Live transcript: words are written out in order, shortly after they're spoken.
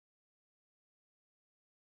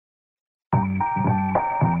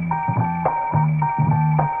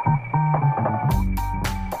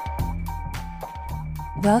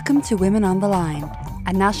Welcome to Women on the Line,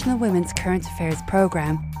 a National Women's Current Affairs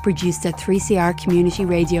programme produced at 3CR Community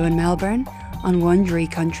Radio in Melbourne on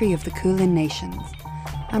Wurundjeri country of the Kulin Nations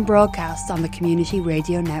and broadcast on the Community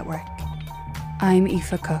Radio Network. I'm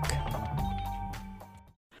Aoife Cook.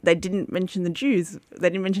 They didn't mention the Jews, they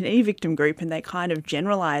didn't mention any victim group, and they kind of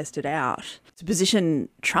generalised it out to position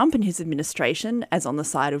Trump and his administration as on the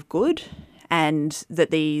side of good, and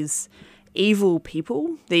that these evil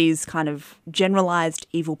people, these kind of generalised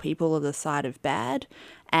evil people, are the side of bad,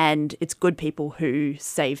 and it's good people who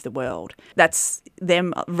save the world. That's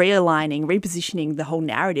them realigning, repositioning the whole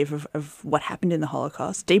narrative of what happened in the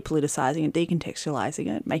Holocaust, depoliticising and decontextualising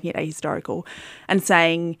it, making it ahistorical, and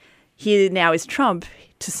saying, here now is Trump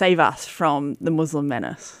to save us from the Muslim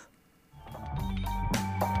menace.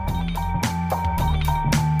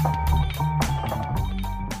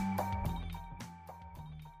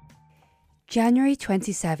 January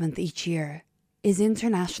 27th each year is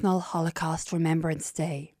International Holocaust Remembrance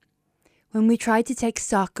Day, when we try to take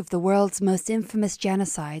stock of the world's most infamous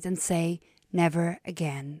genocide and say, never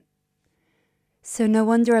again. So no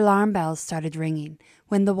wonder alarm bells started ringing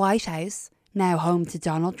when the White House, now home to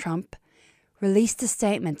Donald Trump, released a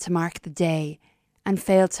statement to mark the day and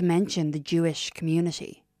failed to mention the Jewish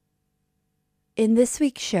community. In this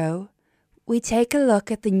week's show, we take a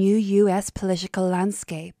look at the new US political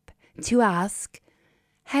landscape to ask,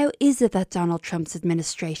 how is it that Donald Trump's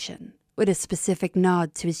administration, with a specific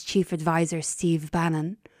nod to his chief advisor Steve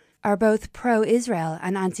Bannon, are both pro-Israel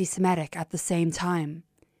and anti-Semitic at the same time?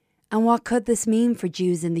 And what could this mean for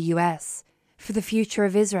Jews in the US, for the future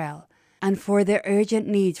of Israel, and for the urgent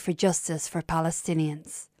need for justice for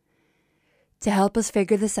Palestinians? To help us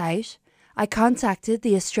figure this out, I contacted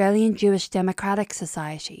the Australian Jewish Democratic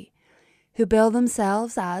Society, who bill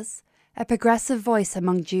themselves as a progressive voice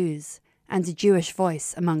among Jews and a Jewish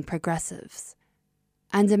voice among progressives.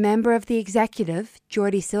 And a member of the executive,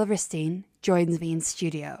 Jordy Silverstein, joins me in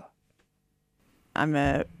studio. I'm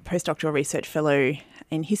a postdoctoral research fellow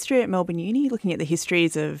in history at Melbourne Uni, looking at the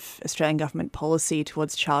histories of Australian government policy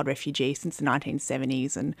towards child refugees since the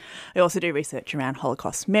 1970s. And I also do research around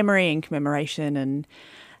Holocaust memory and commemoration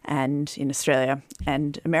and in Australia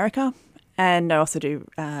and America. And I also do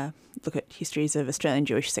look at histories of Australian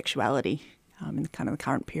Jewish sexuality in kind of the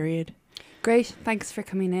current period. Great, thanks for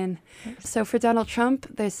coming in. So for Donald Trump,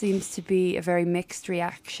 there seems to be a very mixed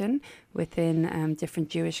reaction within different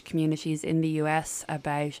Jewish communities in the US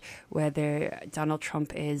about whether Donald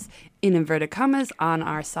Trump is, in inverted commas, on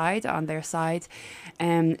our side, on their side.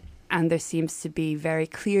 And there seems to be very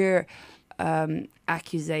clear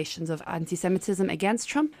accusations of anti-Semitism against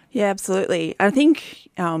Trump. Yeah, absolutely. I think,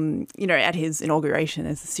 at his inauguration,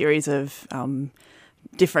 there's a series of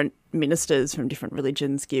different ministers from different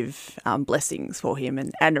religions give blessings for him.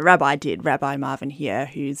 And a rabbi did, Rabbi Marvin here,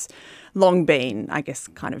 who's long been, I guess,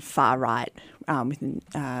 kind of far right within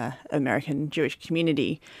American Jewish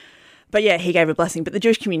community. But yeah, he gave a blessing. But the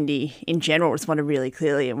Jewish community in general responded really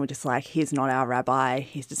clearly and were just like, he's not our rabbi.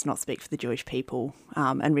 He does not speak for the Jewish people,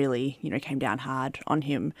 and really, came down hard on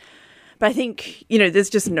him. But I think, there's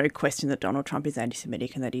just no question that Donald Trump is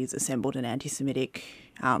anti-Semitic and that he's assembled an anti-Semitic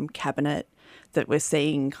cabinet, that we're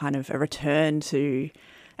seeing kind of a return to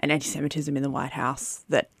an anti-Semitism in the White House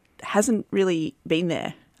that hasn't really been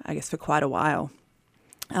there, I guess, for quite a while.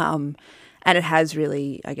 And it has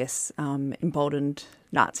really, I guess, emboldened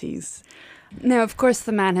Nazis. Now, of course,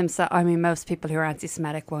 the man himself, I mean, most people who are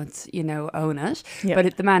anti-Semitic won't, own it. Yep.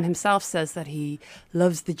 But the man himself says that he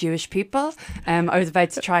loves the Jewish people. I was about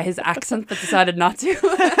to try his accent, but decided not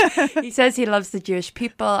to. He says he loves the Jewish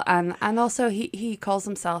people. And also he calls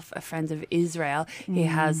himself a friend of Israel. He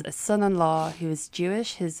has a son-in-law who is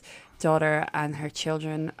Jewish. His daughter and her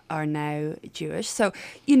children are now Jewish. So,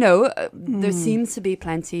 there seems to be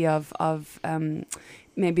plenty of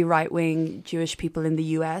maybe right-wing Jewish people in the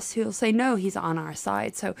US who'll say, no, he's on our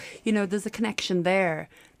side. So, there's a connection there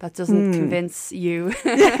that doesn't convince you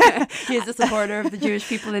he is a supporter of the Jewish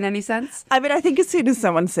people in any sense. I mean, I think as soon as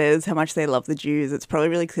someone says how much they love the Jews, it's probably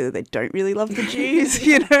really clear that they don't really love the Jews,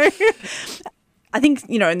 I think,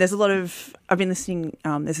 and there's a lot of, I've been listening,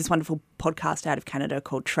 there's this wonderful podcast out of Canada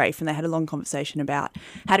called Trafe, and they had a long conversation about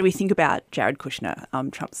how do we think about Jared Kushner,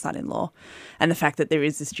 Trump's son-in-law, and the fact that there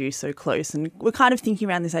is this Jew so close. And we're kind of thinking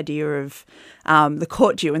around this idea of the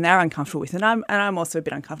court Jew, and they're uncomfortable with it. And I'm also a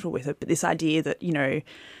bit uncomfortable with it, but this idea that,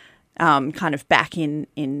 kind of back in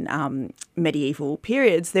medieval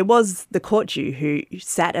periods, there was the court Jew who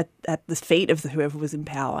sat at the feet of whoever was in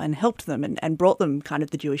power and helped them and brought them kind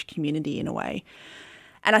of the Jewish community in a way.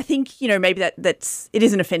 And I think, maybe it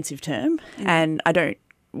is an offensive term, and I don't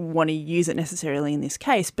want to use it necessarily in this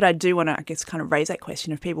case, but I do want to, I guess, kind of raise that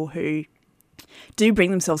question of people who do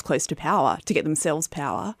bring themselves close to power to get themselves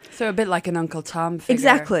power. So a bit like an Uncle Tom figure.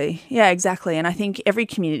 Exactly. Yeah, exactly. And I think every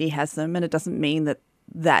community has them, and it doesn't mean that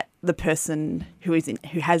the person who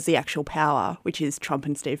has the actual power, which is Trump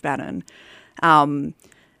and Steve Bannon,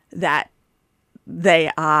 that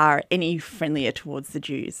they are any friendlier towards the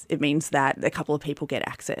Jews. It means that a couple of people get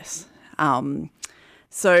access. And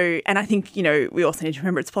I think, we also need to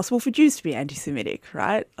remember it's possible for Jews to be anti-Semitic,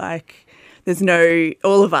 right? Like,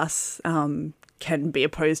 all of us can be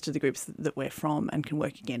opposed to the groups that we're from and can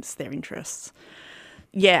work against their interests.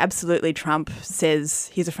 Yeah, absolutely. Trump says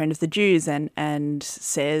he's a friend of the Jews and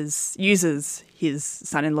uses his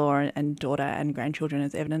son-in-law and daughter and grandchildren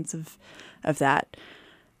as evidence of that.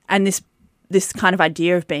 And this kind of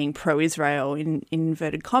idea of being pro-Israel in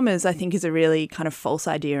inverted commas, I think is a really kind of false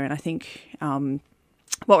idea. And I think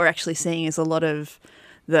what we're actually seeing is a lot of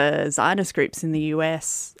the Zionist groups in the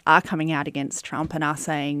US are coming out against Trump and are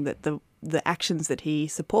saying that the actions that he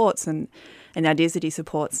supports and the ideas that he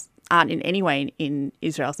supports aren't in any way in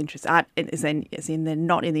Israel's interest, as in they're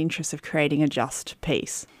not in the interest of creating a just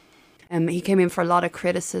peace. He came in for a lot of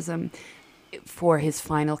criticism for his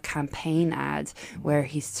final campaign ad, where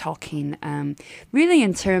he's talking really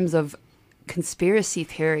in terms of conspiracy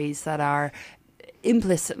theories that are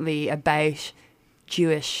implicitly about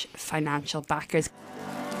Jewish financial backers.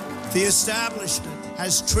 The establishment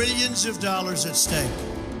has trillions of dollars at stake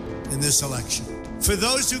in this election. For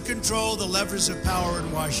those who control the levers of power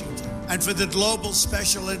in Washington and for the global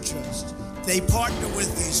special interest, they partner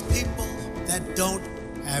with these people that don't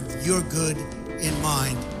have your good in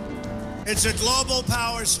mind. It's a global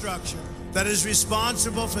power structure that is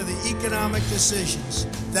responsible for the economic decisions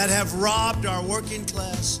that have robbed our working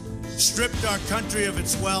class, stripped our country of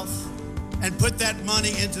its wealth, and put that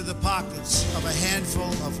money into the pockets of a handful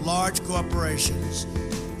of large corporations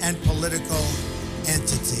and political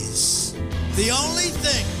entities. The only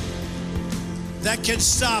thing that can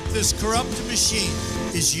stop this corrupt machine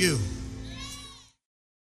is you.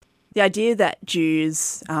 The idea that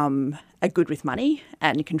Jews are good with money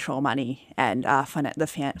and control money and are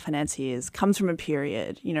the financiers comes from a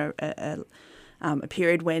period, a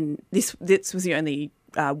period when this was the only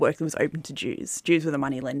work that was open to Jews. Jews were the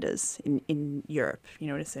money lenders in Europe, in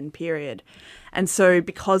a certain period. And so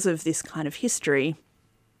because of this kind of history,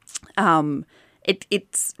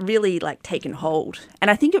 it's really like taken hold.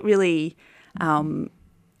 And I think it really,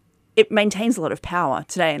 it maintains a lot of power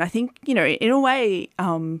today. And I think, in a way,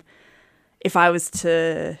 if I was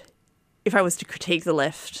to critique the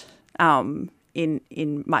left,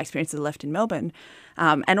 in my experience of the left in Melbourne,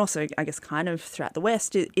 and also I guess kind of throughout the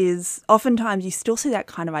West, is oftentimes you still see that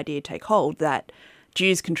kind of idea take hold, that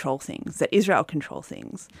Jews control things, that Israel control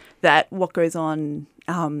things, that what goes on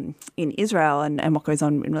in Israel and what goes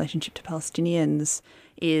on in relationship to Palestinians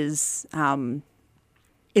is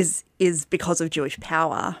because of Jewish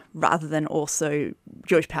power, rather than also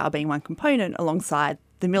Jewish power being one component alongside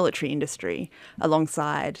the military industry,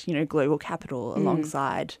 alongside, global capital,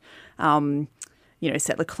 alongside,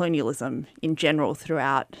 settler colonialism in general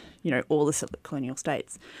throughout, all the settler colonial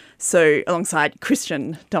states. So alongside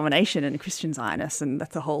Christian domination and Christian Zionists, and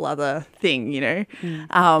that's a whole other thing,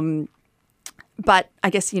 But I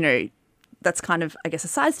guess, that's kind of, I guess, a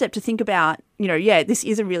sidestep to think about, this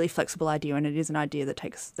is a really flexible idea, and it is an idea that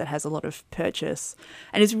has a lot of purchase,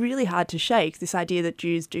 and it's really hard to shake, this idea that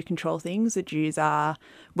Jews do control things, that Jews are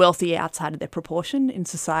wealthy outside of their proportion in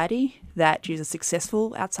society, that Jews are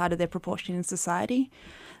successful outside of their proportion in society,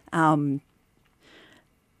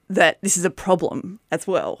 that this is a problem as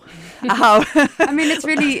well. I mean,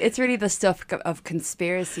 it's really the stuff of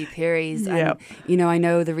conspiracy theories. And, I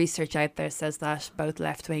know the research out there says that both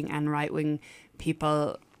left-wing and right-wing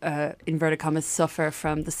people, inverted commas, suffer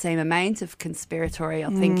from the same amount of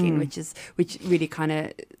conspiratorial thinking, which really kind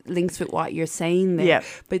of links with what you're saying there. Yeah.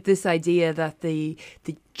 But this idea that the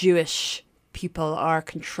Jewish people are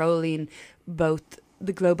controlling both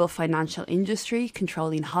the global financial industry,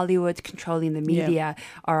 controlling Hollywood, controlling the media,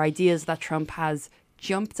 are ideas that Trump has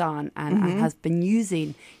jumped on and has been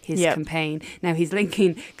using his campaign. Now, he's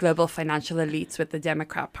linking global financial elites with the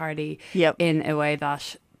Democrat Party in a way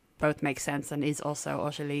that both makes sense and is also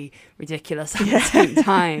utterly ridiculous at the same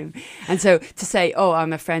time. And so to say,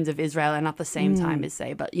 I'm a friend of Israel, and at the same time is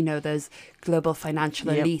say, but, those global financial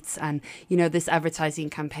elites, and, this advertising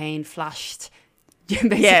campaign flashed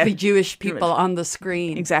basically Jewish people on the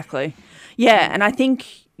screen. Exactly. Yeah, and I think,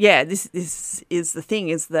 this is the thing,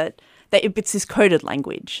 is that it's this coded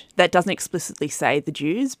language that doesn't explicitly say the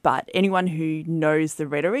Jews, but anyone who knows the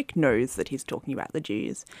rhetoric knows that he's talking about the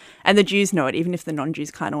Jews. And the Jews know it, even if the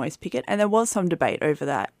non-Jews can't always pick it. And there was some debate over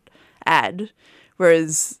that ad,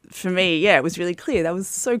 whereas for me, yeah, it was really clear. That was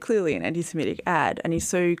so clearly an anti-Semitic ad, and he's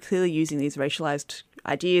so clearly using these racialized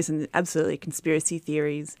ideas and absolutely conspiracy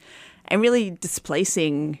theories and really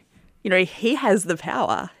displacing, he has the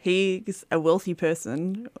power. He's a wealthy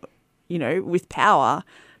person, with power,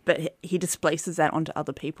 but he displaces that onto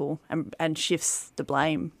other people and shifts the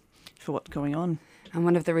blame for what's going on. And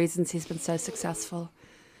one of the reasons he's been so successful.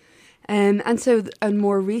 And so a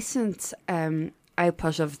more recent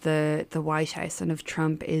output of the White House and of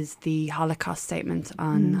Trump is the Holocaust statement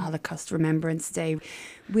on Holocaust Remembrance Day,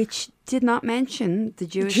 which did not mention the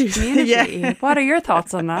Jewish community. Yeah. What are your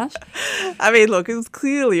thoughts on that? I mean, look, it was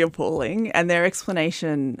clearly appalling, and their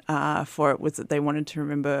explanation for it was that they wanted to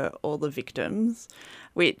remember all the victims,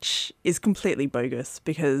 which is completely bogus,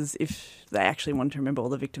 because if they actually wanted to remember all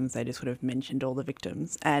the victims, they just would have mentioned all the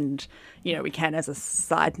victims. And, we can, as a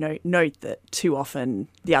side note that too often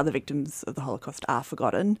the other victims of the Holocaust are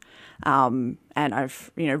forgotten. And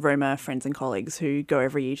I've, Roma friends and colleagues who go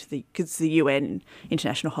every year to because the UN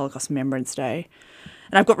International Holocaust Remembrance Day.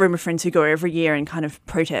 And I've got Roma friends who go every year and kind of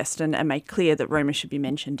protest and make clear that Roma should be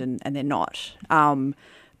mentioned, and they're not.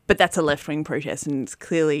 But that's a left-wing protest, and it's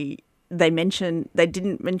clearly... They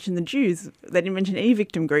didn't mention the Jews. They didn't mention any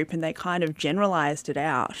victim group, and they kind of generalised it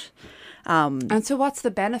out. And so what's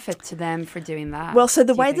the benefit to them for doing that? Well, so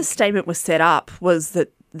the way the statement was set up was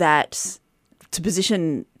that to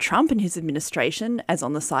position Trump and his administration as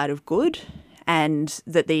on the side of good, and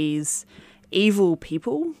that these evil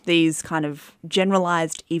people, these kind of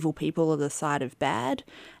generalised evil people, are the side of bad,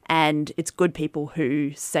 and it's good people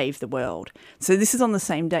who save the world. So this is on the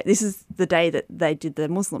same day. This is the day that they did the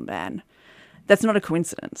Muslim ban. That's not a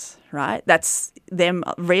coincidence, right? That's them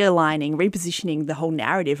realigning, repositioning the whole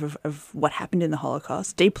narrative of what happened in the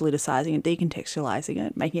Holocaust, depoliticizing and decontextualizing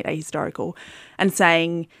it, making it ahistorical, and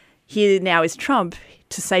saying, here now is Trump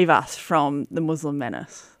to save us from the Muslim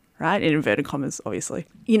menace, right? In inverted commas, obviously.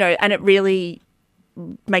 And it really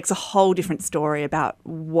makes a whole different story about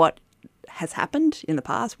what has happened in the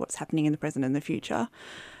past, what's happening in the present and the future,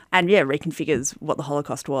 and reconfigures what the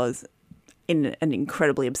Holocaust was in an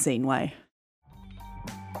incredibly obscene way.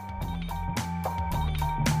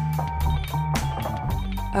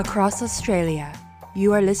 Across Australia,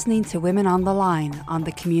 you are listening to Women on the Line on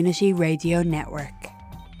the Community Radio Network.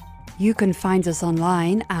 You can find us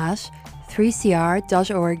online at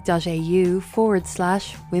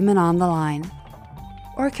 3cr.org.au/Women on the Line,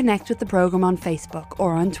 or connect with the programme on Facebook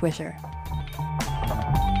or on Twitter.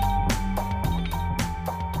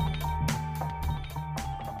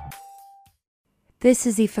 This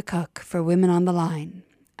is Aoife Cook for Women on the Line.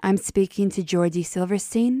 I'm speaking to Geordie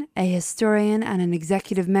Silverstein, a historian and an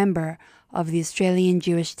executive member of the Australian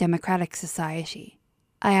Jewish Democratic Society.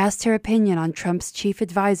 I asked her opinion on Trump's chief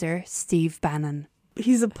advisor, Steve Bannon.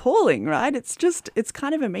 He's appalling, right? It's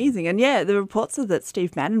kind of amazing. And the reports are that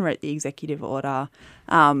Steve Bannon wrote the executive order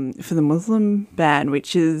for the Muslim ban,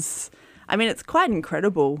 which is, it's quite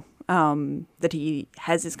incredible that he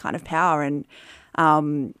has this kind of power. And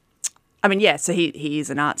so he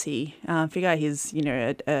is a Nazi figure. He's, in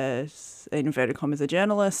inverted commas, a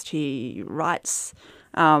journalist. He writes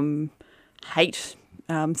hate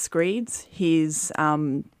screeds. He's,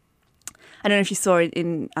 I don't know if you saw it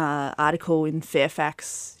in an article in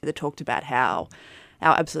Fairfax that talked about how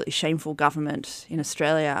our absolutely shameful government in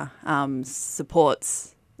Australia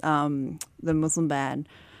supports the Muslim ban.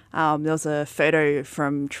 There was a photo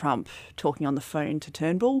from Trump talking on the phone to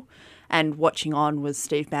Turnbull, and watching on was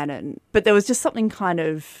Steve Bannon. But there was just something kind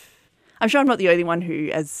of... I'm sure I'm not the only one who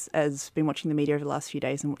has been watching the media over the last few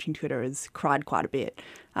days and watching Twitter has cried quite a bit.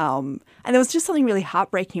 And there was just something really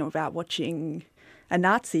heartbreaking about watching a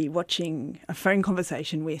Nazi watching a phone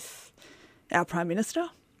conversation with our Prime Minister,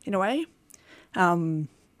 in a way.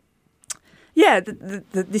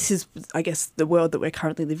 This is, I guess, the world that we're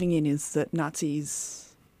currently living in, is that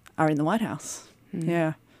Nazis are in the White House. Mm.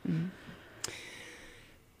 Yeah. Mm.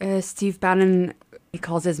 Steve Bannon, he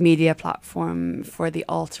calls his media platform for the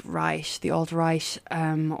alt-right. The alt-right,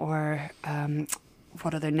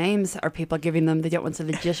 what are their names? Are people giving them? They don't want to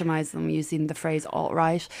legitimise them using the phrase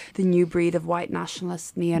alt-right. The new breed of white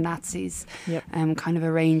nationalists, neo-Nazis. Yep. Kind of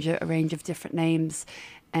a range of different names.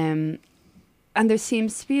 And there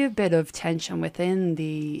seems to be a bit of tension within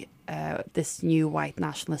the this new white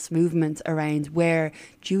nationalist movement around where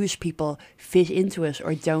Jewish people fit into it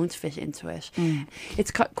or don't fit into it. Mm.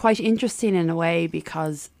 It's quite interesting in a way,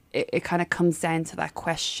 because it kind of comes down to that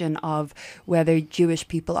question of whether Jewish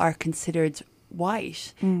people are considered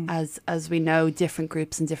white. As we know, different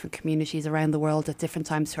groups and different communities around the world at different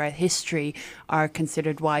times throughout history are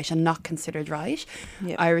considered white and not considered right.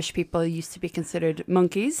 Yep. Irish people used to be considered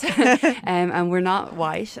monkeys and we're not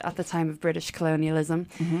white at the time of British colonialism.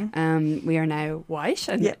 We are now white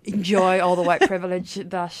and enjoy all the white privilege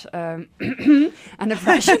that and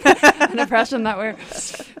oppression that we're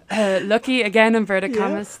lucky, again, inverted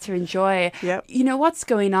commas, to enjoy. You know, what's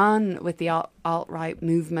going on with the alt-right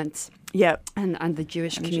movement? And the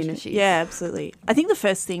Jewish community. Yeah, absolutely. I think the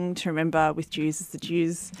first thing to remember with Jews is the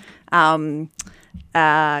Jews come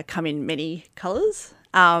in many colours.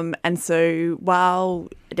 And so while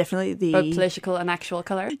definitely both political and actual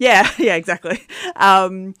colour. Yeah, exactly.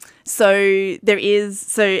 So there is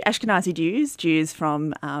Ashkenazi Jews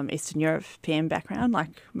from Eastern European background,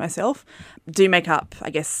 like myself, do make up, I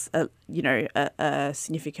guess, a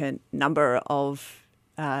significant number of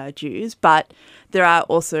Jews, but there are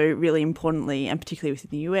also, really importantly, and particularly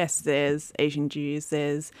within the US, there's Asian Jews,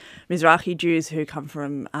 there's Mizrahi Jews who come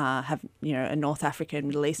from have a North African,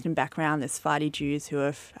 Middle Eastern background. There's Sephardi Jews who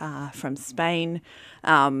are from Spain,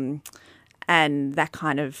 and that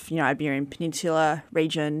kind of Iberian Peninsula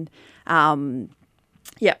region. African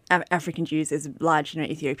Jews. There's a large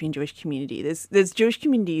Ethiopian Jewish community. There's Jewish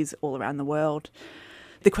communities all around the world.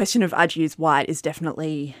 The question of are Jews white is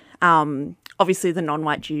definitely obviously the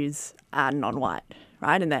non-white Jews are non-white,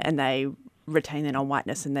 right? And they retain their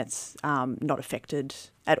non-whiteness, and that's not affected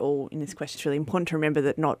at all in this question. It's really important to remember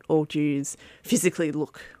that not all Jews physically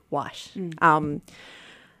look white.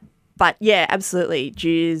 But yeah, absolutely,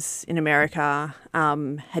 Jews in America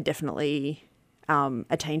had definitely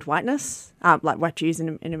attained whiteness, like white Jews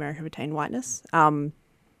in America have attained whiteness.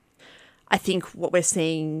 I think what we're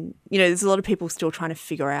seeing, there's a lot of people still trying to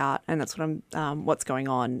figure out, and that's what's going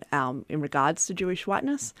on in regards to Jewish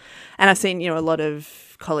whiteness. And I've seen, a lot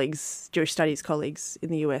of colleagues, Jewish studies colleagues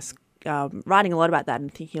in the US, writing a lot about that and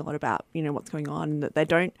thinking a lot about, what's going on, and that they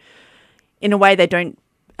don't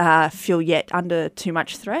feel yet under too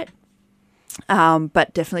much threat,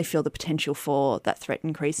 but definitely feel the potential for that threat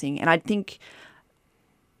increasing. And I think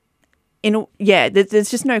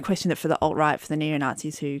there's just no question that for the alt-right, for the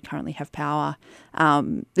neo-Nazis who currently have power,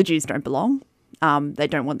 the Jews don't belong. They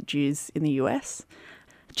don't want the Jews in the US.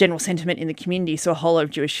 General sentiment in the community, so a whole lot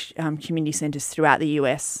of Jewish community centres throughout the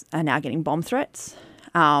US are now getting bomb threats.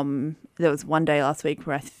 There was one day last week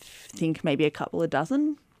where I think maybe a couple of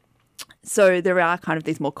dozen. So there are kind of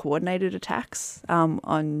these more coordinated attacks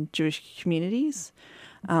on Jewish communities.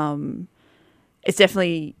 It's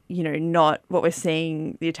definitely, not what we're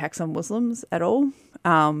seeing, the attacks on Muslims at all,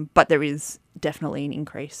 but there is definitely an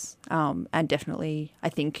increase. And definitely, I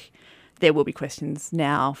think there will be questions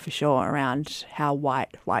now for sure around how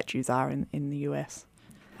white Jews are in the US.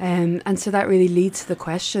 And so that really leads to the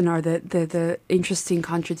question, or the interesting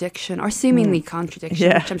contradiction, or seemingly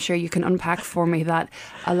contradiction, which I'm sure you can unpack for me, that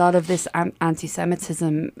a lot of this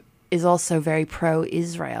anti-Semitism is also very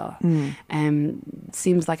pro-Israel.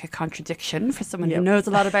 Seems like a contradiction for someone who knows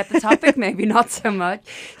a lot about the topic, maybe not so much.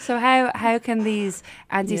 So how can these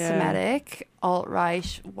anti-Semitic,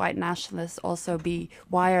 alt-right, white nationalists also be,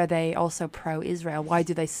 why are they also pro-Israel? Why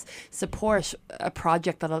do they support a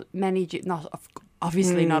project that many,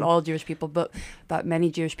 obviously not all Jewish people, but that many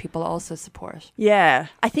Jewish people also support? Yeah,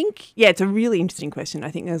 I think, it's a really interesting question.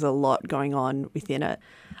 I think there's a lot going on within it.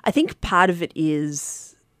 I think part of it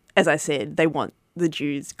is, as I said, they want the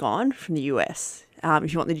Jews gone from the US.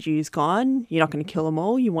 If you want the Jews gone, you're not going to kill them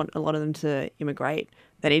all. You want a lot of them to immigrate.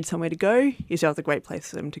 They need somewhere to go. Israel's a great place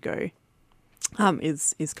for them to go,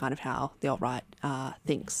 is kind of how the alt-right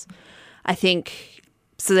thinks. I think,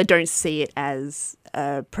 so they don't see it as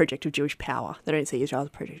a project of Jewish power. They don't see Israel as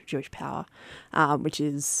a project of Jewish power, which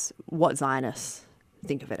is what Zionists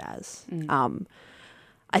think of it as.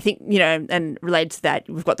 I think, and related to that,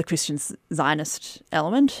 we've got the Christian Zionist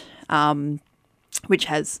element, which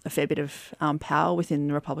has a fair bit of power within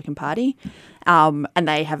the Republican Party. And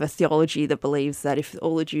they have a theology that believes that if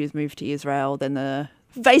all the Jews move to Israel, then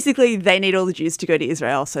basically they need all the Jews to go to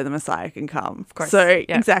Israel so the Messiah can come. Of course. So,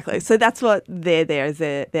 exactly. So that's what they're there. Is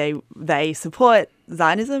they support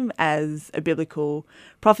Zionism as a biblical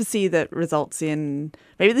prophecy that results in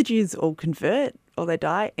maybe the Jews all convert or they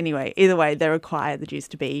die. Anyway, either way, they require the Jews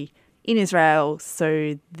to be in Israel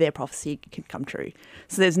so their prophecy can come true.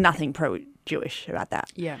 So there's nothing pro-Jewish about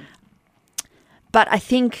that. Yeah. But I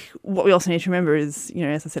think what we also need to remember is,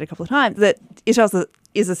 as I said a couple of times, that Israel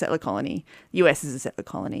is a settler colony. The US is a settler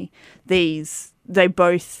colony. They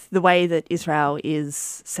both, the way that Israel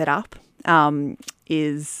is set up,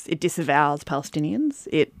 is it disavows Palestinians.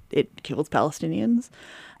 It kills Palestinians.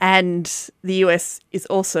 And the US is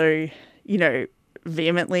also,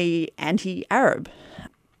 vehemently anti-Arab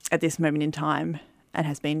at this moment in time and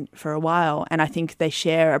has been for a while. And I think they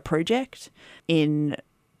share a project in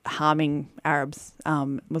harming Arabs,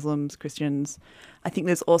 Muslims, Christians. I think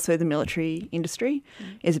there's also the military industry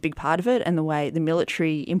is a big part of it, and the way the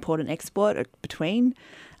military import and export between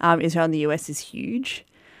Israel and the US is huge.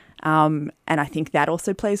 And I think that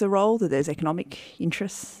also plays a role, that there's economic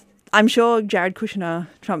interests. I'm sure Jared Kushner,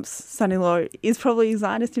 Trump's son-in-law, is probably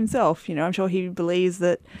Zionist himself. I'm sure he believes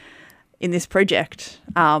that in this project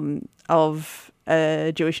of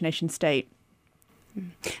a Jewish nation state.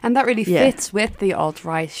 And that really fits with the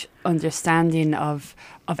alt-right understanding of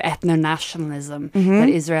ethno-nationalism, that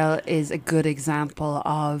Israel is a good example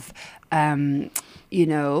of, how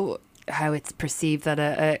it's perceived that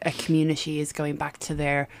a community is going back to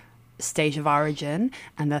their state of origin,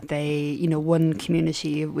 and that they, one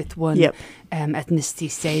community with one ethnicity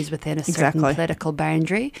stays within a certain political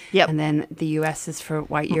boundary. And then the US is for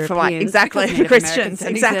white Europeans. For Christians.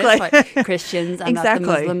 Christians, and that the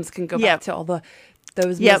Muslims can go back to all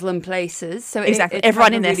those Muslim places. So it's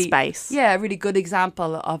everyone in their space. Yeah, a really good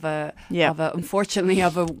example of a unfortunately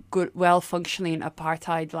of a good, well-functioning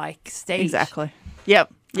apartheid-like state. Exactly.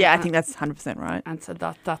 Yep. Yeah, I think that's 100% right. And so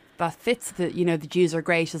that fits. The Jews are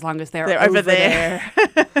great as long as they're over there.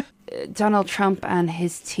 Donald Trump and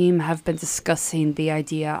his team have been discussing the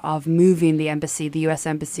idea of moving the US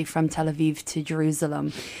embassy from Tel Aviv to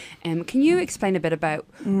Jerusalem. Can you explain a bit about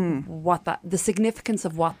the significance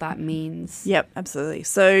of what that means? Yep, absolutely.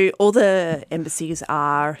 So all the embassies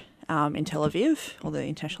are in Tel Aviv. All the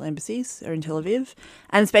international embassies are in Tel Aviv.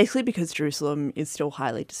 And it's basically because Jerusalem is still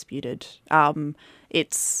highly disputed.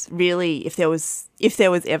 It's really, if there was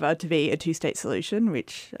ever to be a two-state solution,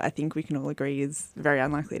 which I think we can all agree is very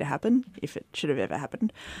unlikely to happen, if it should have ever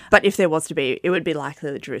happened. But if there was to be, it would be likely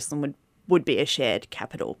that Jerusalem would be a shared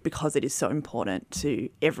capital, because it is so important to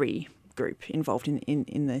every group involved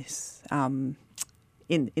in this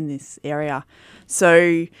in this area.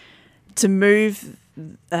 So to move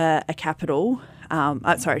a capital,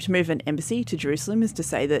 to move an embassy to Jerusalem is to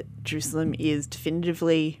say that Jerusalem is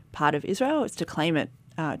definitively part of Israel. It's to claim it,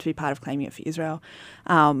 to be part of claiming it for Israel.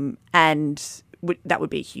 And that would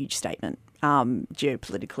be a huge statement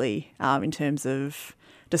geopolitically in terms of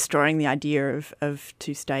destroying the idea of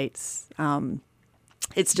two states.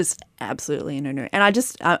 It's just absolutely a no-no.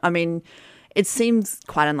 And it seems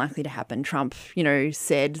quite unlikely to happen. Trump,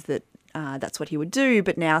 said that that's what he would do.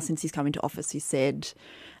 But now, since he's come into office, he said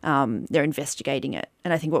they're investigating it.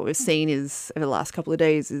 And I think what we've seen is over the last couple of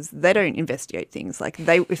days is they don't investigate things. Like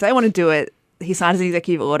if they want to do it, he signs an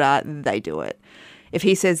executive order, they do it. If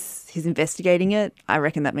he says he's investigating it, I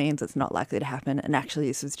reckon that means it's not likely to happen. And actually,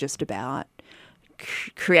 this was just about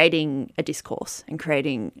creating a discourse and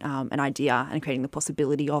creating an idea and creating the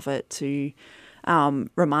possibility of it to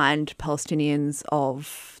remind Palestinians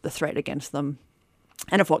of the threat against them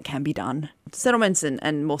and of what can be done. Settlements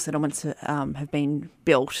and more settlements have been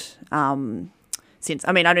built since.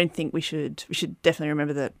 I don't think we should definitely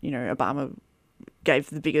remember that, Obama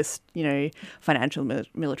gave the biggest, financial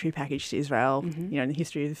military package to Israel, in the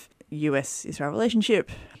history of US-Israel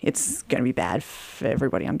relationship. It's going to be bad for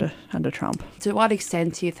everybody under Trump. To what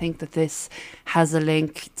extent do you think that this has a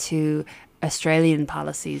link to Australian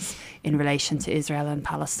policies in relation to Israel and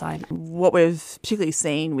Palestine? What we've particularly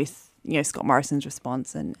seen with Scott Morrison's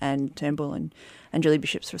response and Turnbull and Julie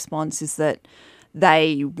Bishop's response is that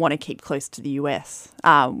they want to keep close to the US,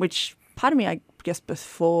 which part of me, I guess,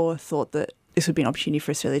 before thought that this would be an opportunity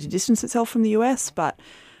for Australia to distance itself from the US, but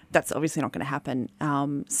that's obviously not going to happen.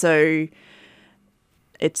 So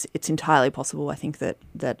it's entirely possible, I think, that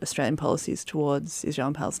Australian policies towards Israel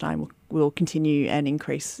and Palestine will continue and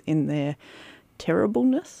increase in their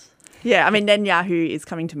terribleness. Yeah, Netanyahu is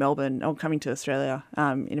coming to Melbourne or coming to Australia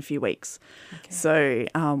in a few weeks. Okay. So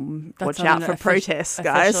watch out for protests,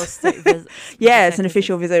 guys. Yeah, it's an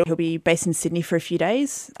official visit. He'll be based in Sydney for a few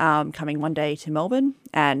days, coming one day to Melbourne.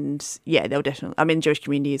 And yeah, they'll definitely, the Jewish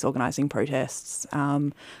community is organising protests.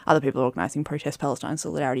 Other people are organising protests, Palestine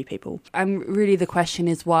Solidarity people. Really the question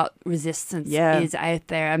is what resistance is out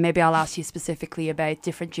there. And maybe I'll ask you specifically about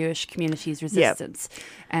different Jewish communities' resistance.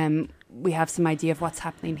 Yep. We have some idea of what's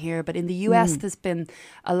happening here, but in the US, there's been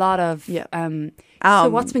a lot of. So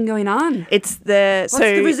what's been going on? What's the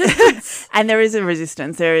resistance? And there is a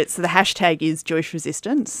resistance. The hashtag is Jewish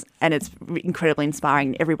Resistance, and it's incredibly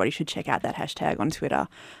inspiring. Everybody should check out that hashtag on Twitter.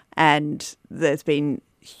 And there's been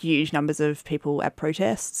huge numbers of people at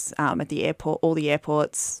protests at the airport, all the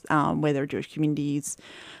airports where there are Jewish communities.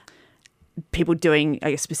 people doing,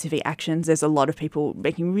 I guess, specific actions. There's a lot of people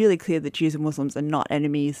making really clear that Jews and Muslims are not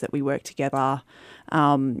enemies, that we work together.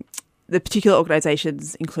 The particular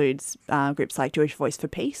organisations includes groups like Jewish Voice for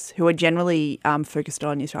Peace, who are generally focused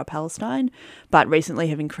on Israel-Palestine, but recently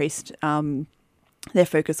have increased their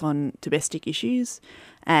focus on domestic issues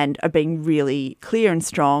and are being really clear and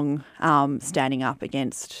strong, standing up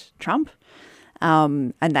against Trump.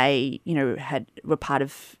 And they, were part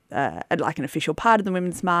of like an official part of the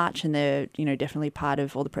Women's March, and they're, definitely part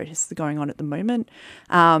of all the protests that are going on at the moment.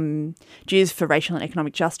 Jews for Racial and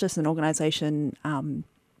Economic Justice, an organisation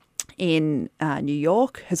in New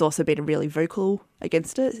York, has also been really vocal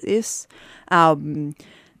against this.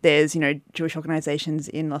 There's, Jewish organisations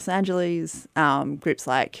in Los Angeles, groups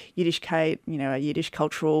like Yiddishkeit, a Yiddish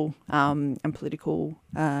cultural and political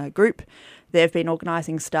group. They've been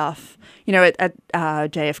organising stuff, at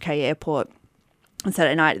JFK Airport on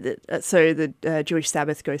Saturday night. So the Jewish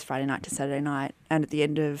Sabbath goes Friday night to Saturday night, and at the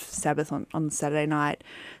end of Sabbath on Saturday night,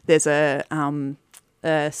 there's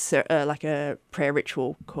like a prayer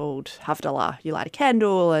ritual called Havdalah. You light a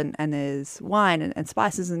candle and there's wine and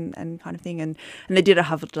spices and kind of thing. And they did a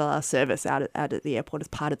Havdalah service out at the airport as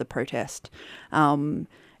part of the protest.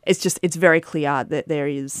 It's very clear that there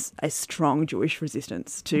is a strong Jewish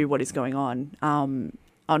resistance to what is going on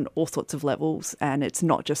all sorts of levels, and it's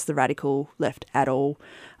not just the radical left at all.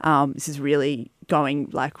 This is really going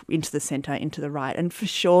like into the centre, into the right. And for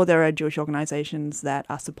sure there are Jewish organisations that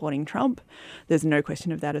are supporting Trump. There's no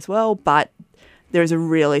question of that as well. But there is a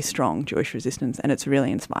really strong Jewish resistance, and it's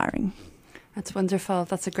really inspiring. That's wonderful.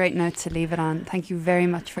 That's a great note to leave it on. Thank you very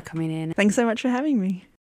much for coming in. Thanks so much for having me.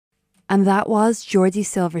 And that was Geordie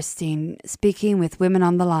Silverstein speaking with Women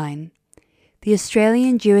on the Line. The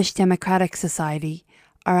Australian Jewish Democratic Society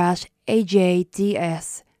are at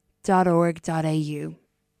ajds.org.au.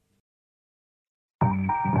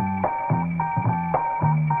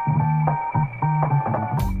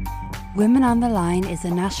 Women on the Line is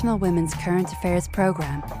a national women's current affairs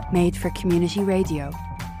programme made for community radio.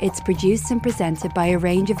 It's produced and presented by a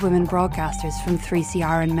range of women broadcasters from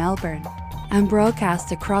 3CR in Melbourne and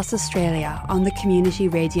broadcast across Australia on the Community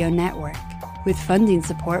Radio Network, with funding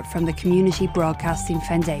support from the Community Broadcasting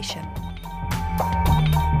Foundation.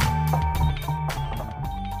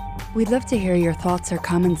 We'd love to hear your thoughts or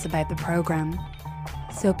comments about the programme,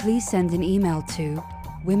 so please send an email to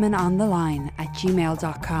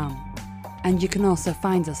womenontheline@gmail.com, and you can also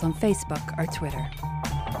find us on Facebook or Twitter.